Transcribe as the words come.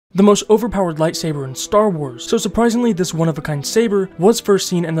the most overpowered lightsaber in Star Wars. So surprisingly, this one-of-a-kind saber was first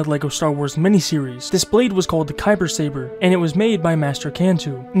seen in the LEGO Star Wars miniseries. This blade was called the Kyber Saber, and it was made by Master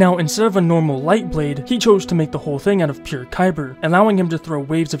Cantu. Now, instead of a normal light blade, he chose to make the whole thing out of pure Kyber, allowing him to throw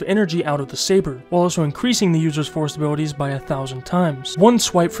waves of energy out of the saber, while also increasing the user's force abilities by 1,000 times. One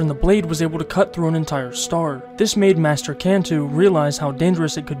swipe from the blade was able to cut through an entire star. This made Master Cantu realize how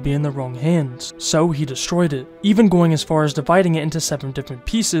dangerous it could be in the wrong hands, so he destroyed it, even going as far as dividing it into 7 different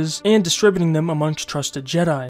pieces and distributing them amongst trusted Jedi.